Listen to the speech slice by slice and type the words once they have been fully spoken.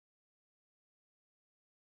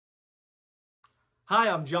Hi,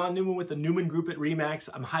 I'm John Neuman with the Neuman Group at Remax.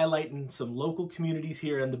 I'm highlighting some local communities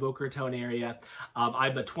here in the Boca Raton area.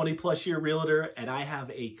 I'm a 20-plus year realtor, and I have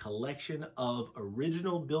a collection of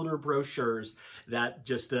original builder brochures that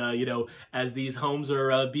just, as these homes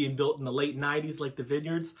are being built in the late 90s, like the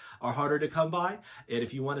Vineyards, are harder to come by. And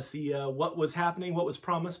if you want to see what was happening, what was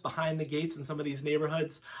promised behind the gates in some of these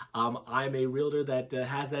neighborhoods, I'm a realtor that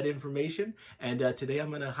has that information. And today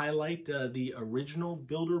I'm going to highlight the original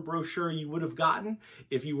builder brochure you would have gotten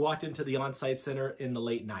if you walked into the on-site center in the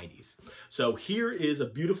late 90s. So here is a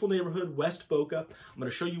beautiful neighborhood, West Boca. I'm going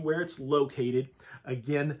to show you where it's located.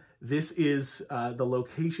 Again, this is the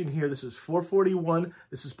location here. This is 441.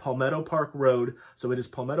 This is Palmetto Park Road. So it is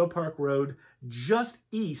Palmetto Park Road just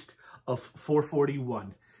east of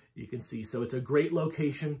 441. You can see, so it's a great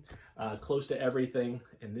location, close to everything.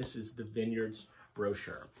 And this is the Vineyards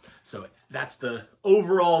brochure. So that's the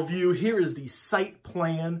overall view. Here is the site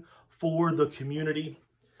plan for the community.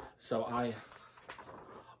 So I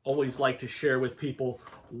always like to share with people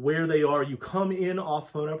where they are. You come in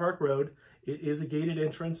off Palmetto Park Road. It is a gated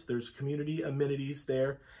entrance. There's community amenities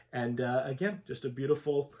there. And again, just a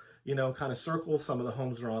beautiful, kind of circle. Some of the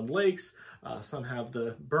homes are on lakes. Some have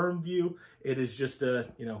the berm view. It is just a,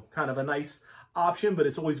 kind of a nice option, but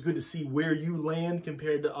it's always good to see where you land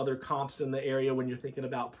compared to other comps in the area when you're thinking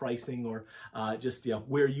about pricing or just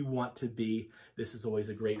where you want to be. This is always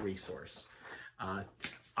a great resource.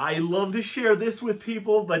 I love to share this with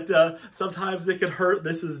people, but sometimes it can hurt.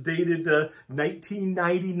 This is dated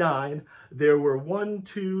 1999. There were 5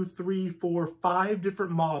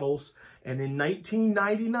 different models. And in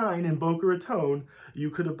 1999 in Boca Raton, you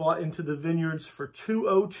could have bought into the Vineyards for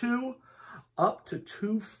 $202 up to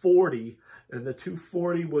 $240. And the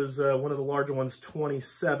 240 was one of the larger ones,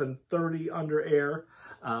 $2730 under air.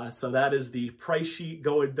 So that is the price sheet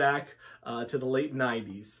going back to the late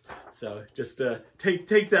 90s. So just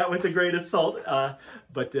take that with a grain of salt.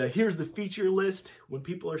 But here's the feature list. When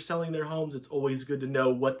people are selling their homes, it's always good to know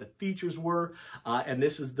what the features were. And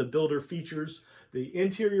this is the builder features. The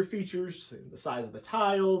interior features, the size of the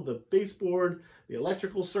tile, the baseboard, the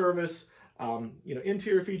electrical service,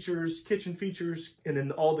 interior features, kitchen features, and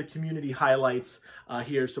then all the community highlights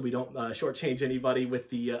here, so we don't shortchange anybody with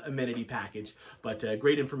the amenity package. But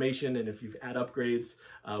great information, and if you've had upgrades,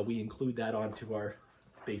 we include that onto our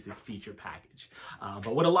basic feature package.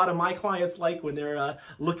 But what a lot of my clients like when they're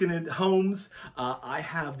looking at homes, I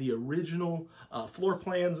have the original floor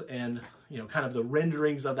plans and kind of the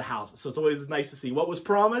renderings of the house. So it's always nice to see what was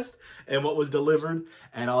promised and what was delivered.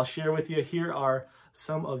 And I'll share with you, here are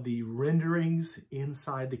some of the renderings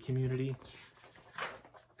inside the community.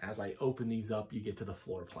 As I open these up, you get to the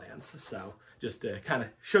floor plans. So just to kind of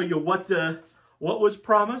show you what was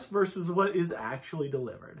promised versus what is actually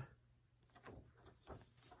delivered.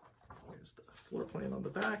 Here's the floor plan on the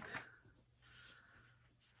back.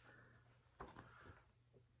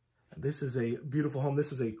 And this is a beautiful home.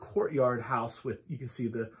 This is a courtyard house with, you can see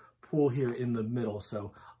the pool here in the middle.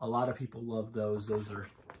 So a lot of people love those. Those are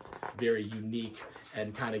very unique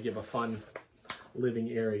and kind of give a fun living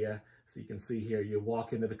area. So you can see here, you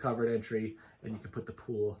walk into the covered entry and you can put the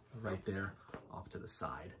pool right there off to the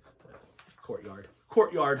side.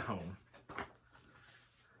 Courtyard home.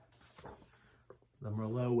 The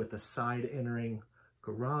Merlot with the side entering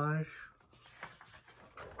garage.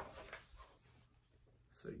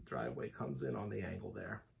 So your driveway comes in on the angle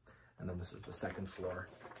there. And then this is the second floor.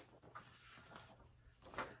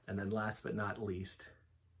 And then last but not least,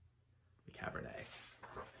 the Cabernet.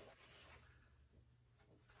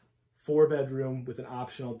 4-bedroom with an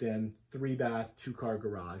optional den, 3-bath, 2-car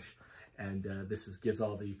garage. And this gives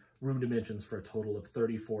all the room dimensions for a total of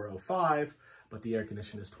 3405, but the air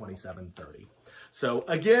condition is 2730. So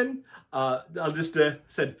again, I'll just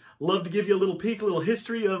said, love to give you a little peek, a little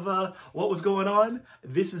history of what was going on.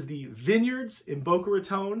 This is the Vineyards in Boca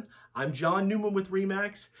Raton. I'm John Neuman with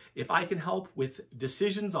Remax. If I can help with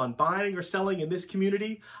decisions on buying or selling in this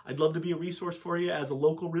community, I'd love to be a resource for you as a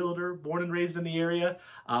local realtor, born and raised in the area.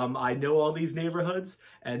 I know all these neighborhoods,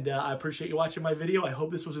 and I appreciate you watching my video. I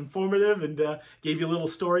hope this was informative and gave you a little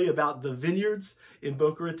story about the Vineyards in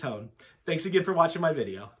Boca Raton. Thanks again for watching my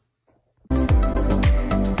video.